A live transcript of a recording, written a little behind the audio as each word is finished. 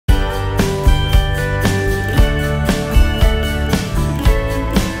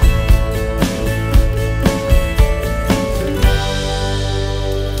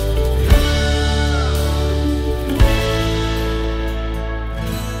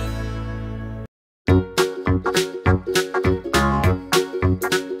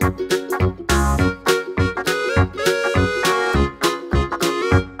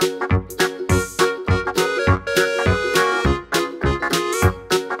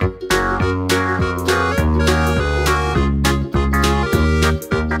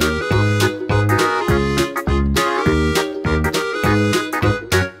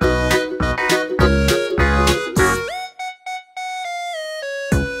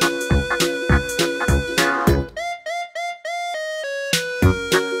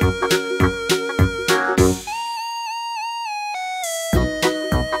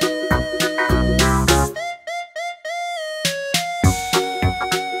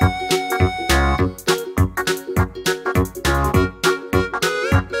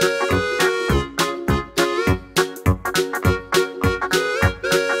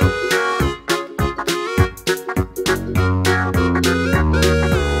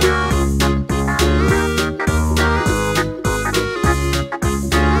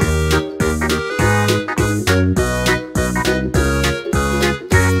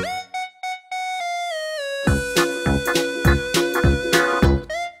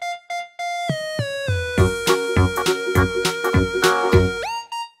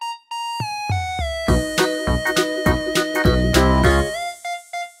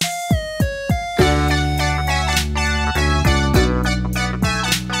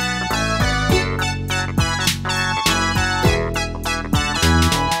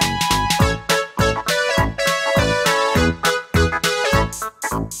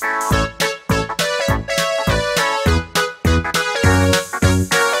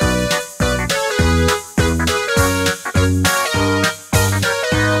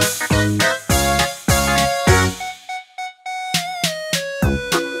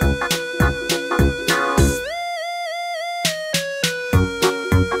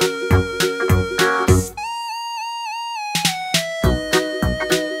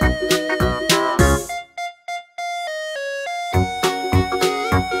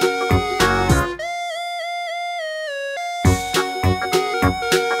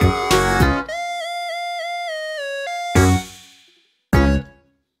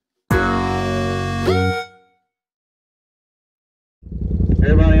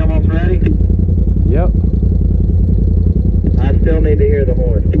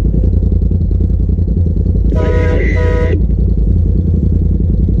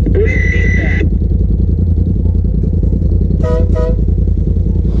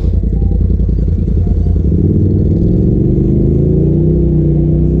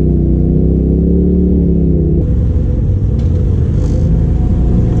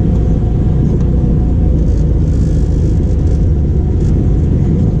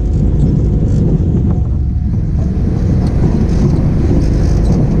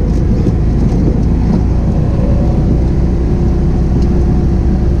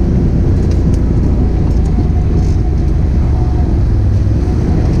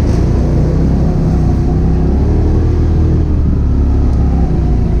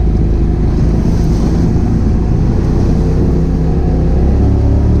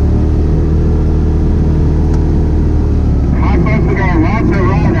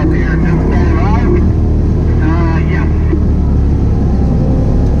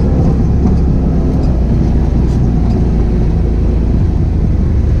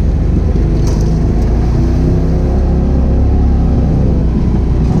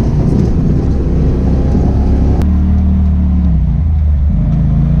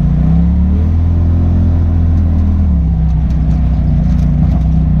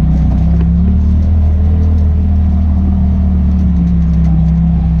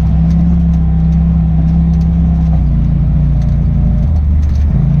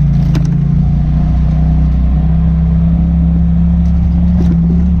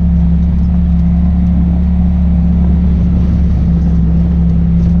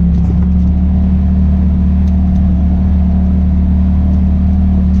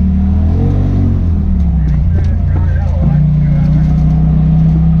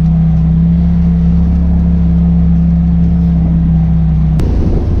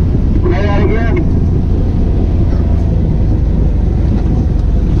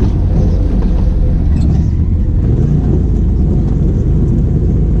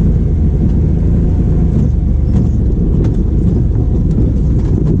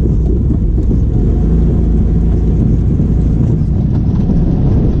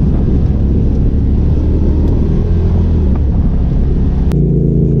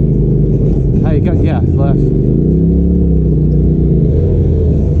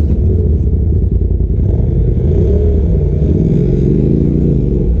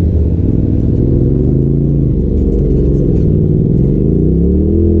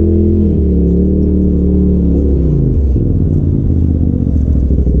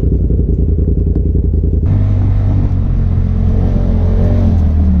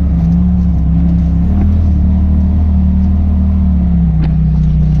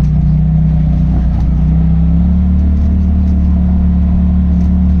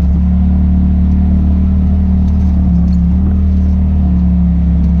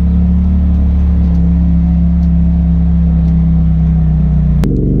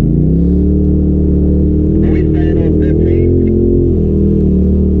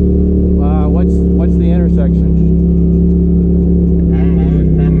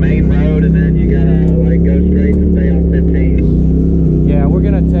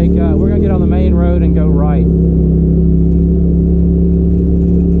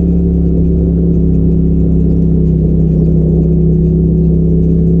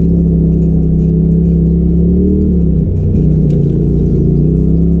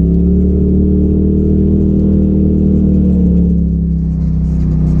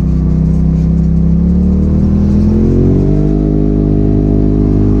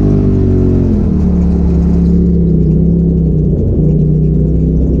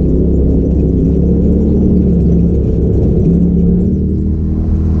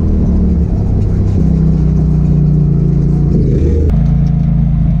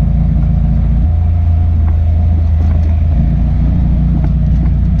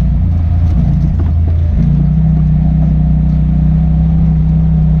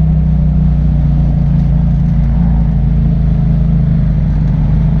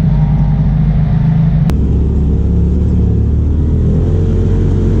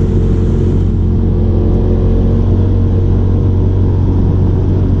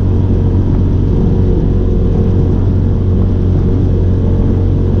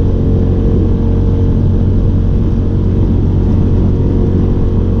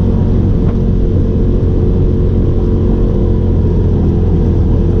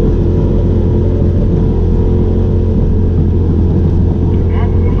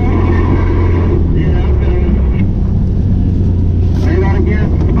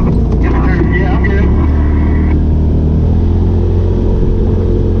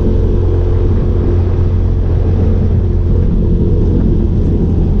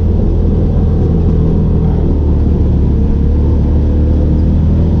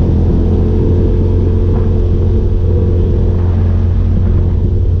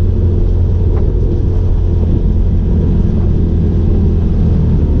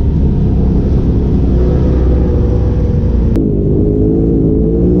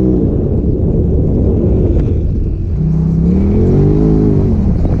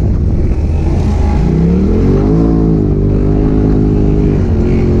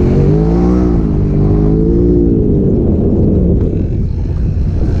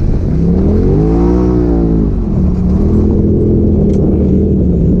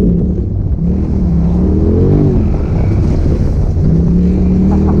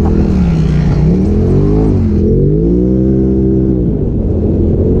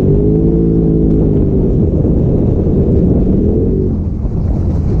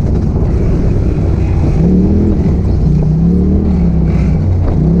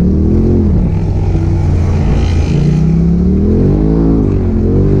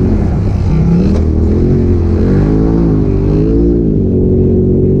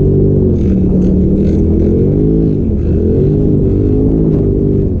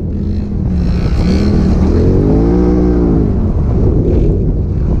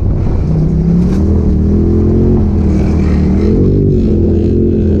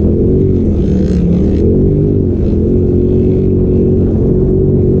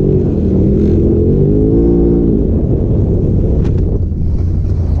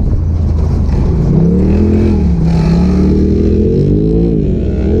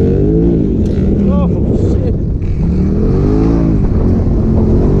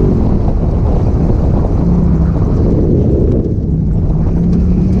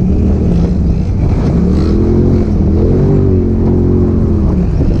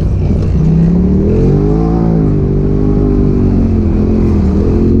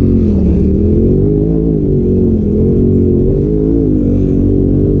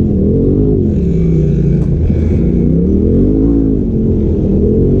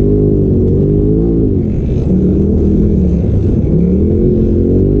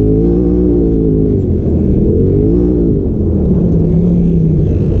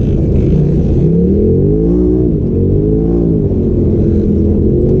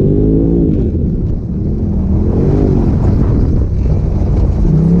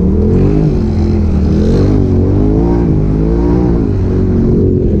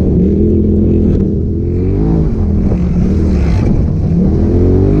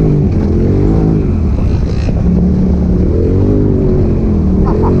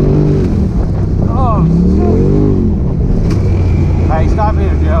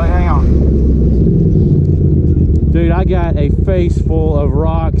face full of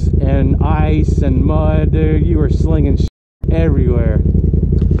rocks and ice and mud, dude. You were slinging shit everywhere.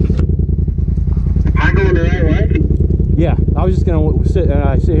 Am I going the right way? Yeah, I was just gonna sit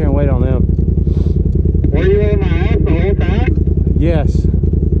here and wait on them. Were you in my house the whole time? Yes.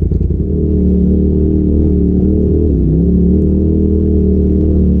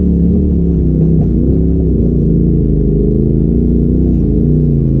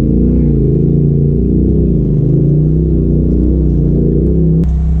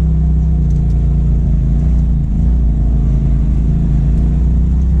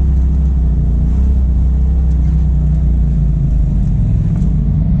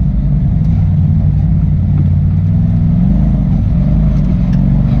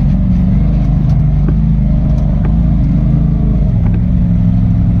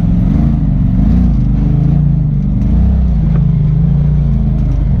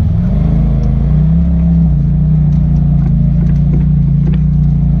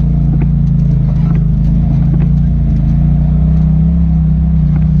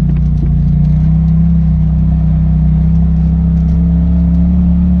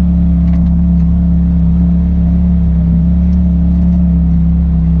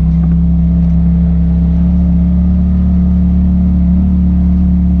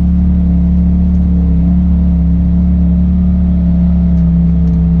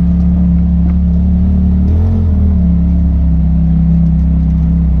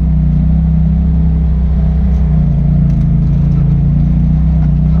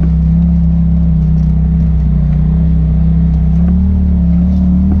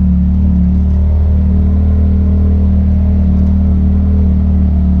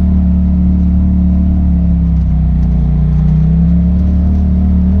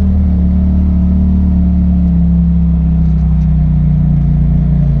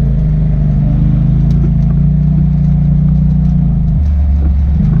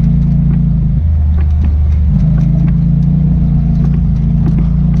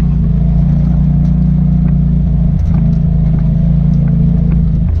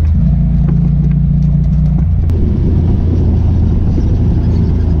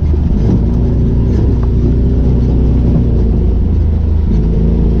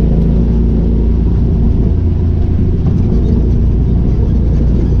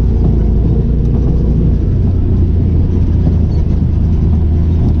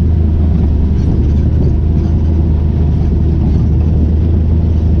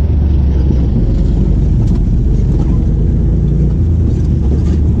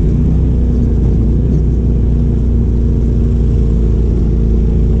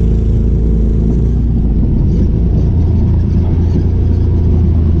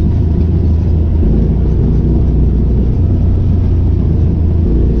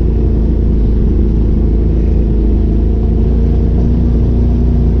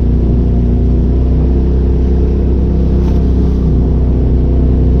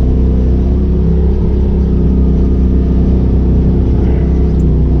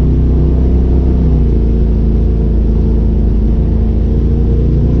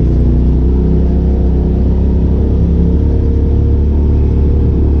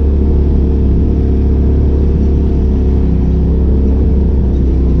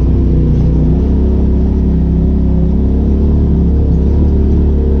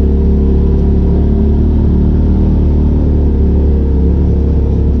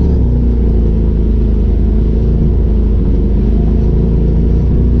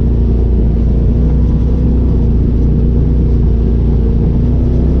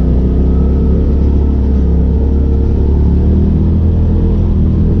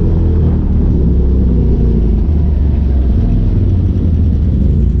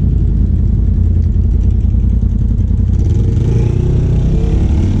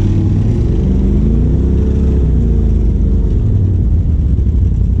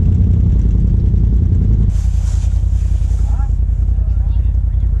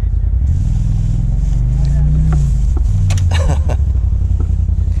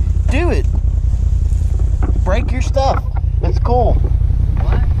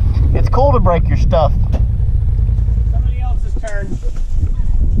 cool to break your stuff. Somebody else's turn.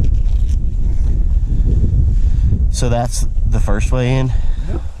 So that's the first way in?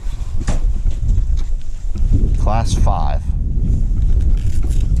 Yep. Class 5.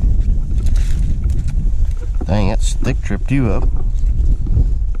 Dang, that stick tripped you up.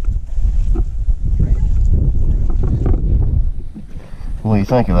 What do you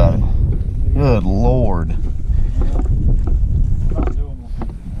think about it? Good Lord.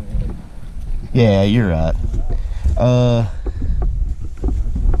 Yeah, you're right. Yeah,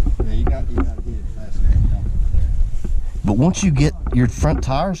 you got to hit it fast enough. But once you get your front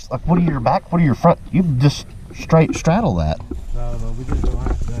tires, like what are your back, what are your front, you just straight straddle that. No, we did the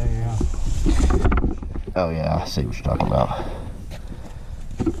last day, yeah. Oh yeah, I see what you're talking about.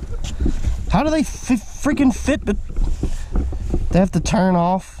 How do they freaking fit, but they have to turn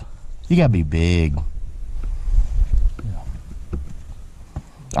off? You gotta be big. Yeah.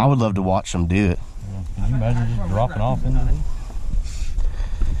 I would love to watch them do it. Yeah. Can you imagine just dropping off into this?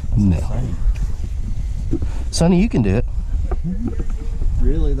 No. Sonny, you can do it.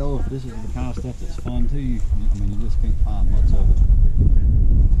 Really though, if this is the kind of stuff that's fun too, I mean, you just can't find much of it.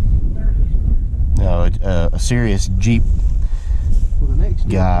 No, a serious Jeep Well, the next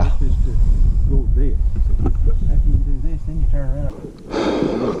guy. step is to go with this. After you do this, then you turn around.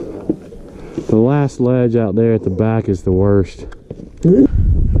 The last ledge out there at the back is the worst.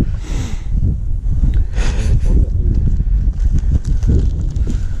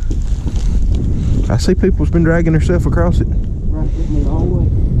 I see people's been dragging themselves across it. Right, get me all the way.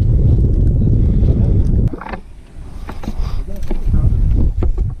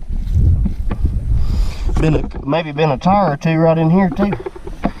 Maybe been a tire or two right in here too.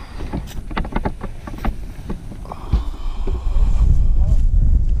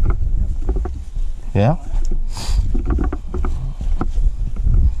 Yeah.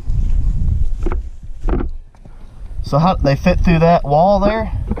 So how they fit through that wall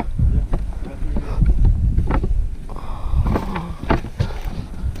there?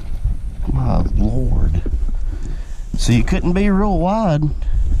 My Lord. So you couldn't be real wide.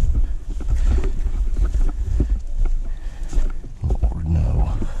 Lord,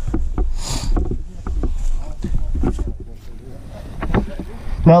 no.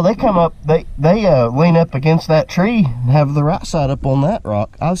 No, they come up, they lean up against that tree and have the right side up on that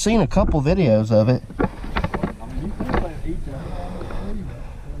rock. I've seen a couple videos of it.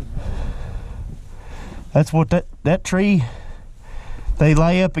 That's what that tree, they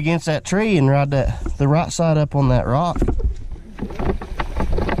lay up against that tree and ride the right side up on that rock.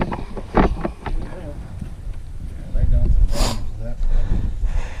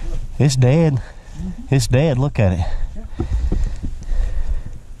 It's dead. It's dead. Look at it.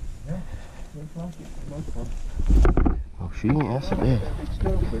 Oh, she ain't. That's a dead.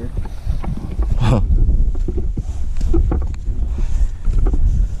 Huh.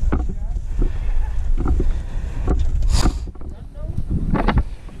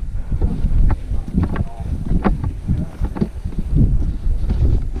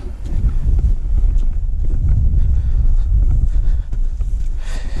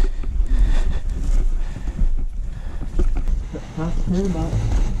 About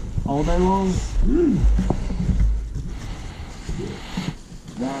all day long. You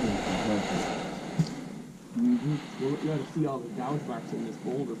gotta see all the gouge marks in this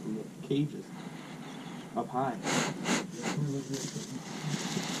boulder from the cages up high.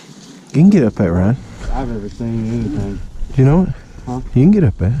 You can get up that, Ryan. I've ever seen anything. Do you know it? Huh? You can get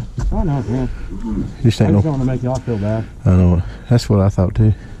up there. Oh no, man. Just I ain't just no. don't want to make y'all feel bad. I know. That's what I thought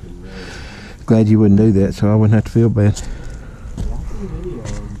too. Glad you wouldn't do that, so I wouldn't have to feel bad.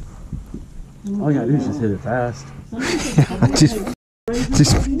 All you gotta do is just hit it fast. just.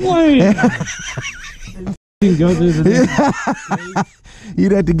 Wait! You can go through the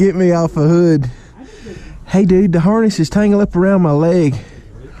You'd have to get me off a hood. Hey, dude, the harness is tangled up around my leg.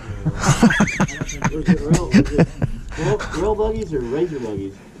 Rail buggies or razor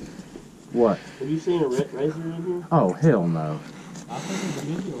buggies? What? Have you seen a razor in here? Oh, hell no. I think it's a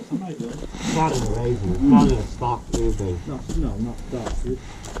video. Somebody does. It's not in a razor. It's not in a stock anything. No, not stock.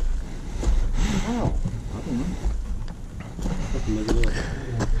 Wow. I don't know.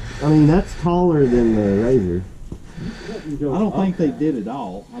 I mean, that's taller than the razor. I don't think they did it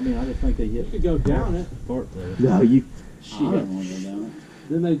all. I mean, I just think they hit. You could go down it, Part there. No, you. I don't want to go down it.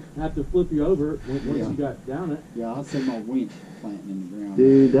 then they have to flip you over once you got down it. Yeah, I'll see my winch planting in the ground.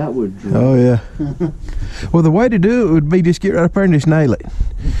 Dude, that would. Oh yeah. Well, the way to do it would be just get right up there and just nail it.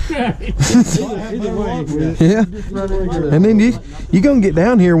 Either way, Yeah. And then you're gonna get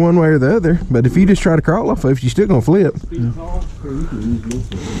down here one way or the other. But if you just try to crawl off of it, you're still gonna flip.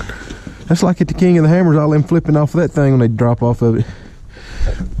 That's like at the King of the Hammers, all them flipping off of that thing when they drop off of it.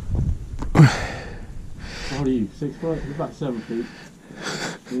 What are you, 6 foot? You're about 7 feet.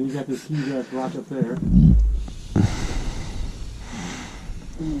 Then you got this key grass rock up there.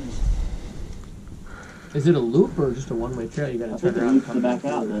 Is it a loop or just a one-way trail? You gotta turn around and come back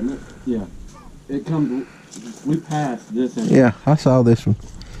out, doesn't it? Yeah. It comes, we passed this and Yeah, I saw this one.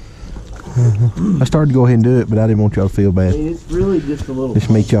 I started to go ahead and do it, but I didn't want y'all to feel I bad. mean, it's really just a little. Just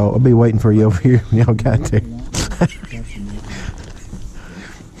meet y'all. I'll be waiting for you over here when y'all got there.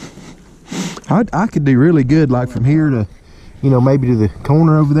 I could do really good, like from here to you know, maybe to the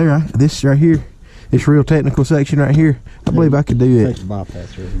corner over there. This right here, this real technical section right here, I believe I could do Take it. the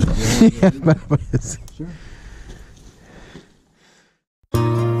bypass right here. Yeah, bypass. Sure.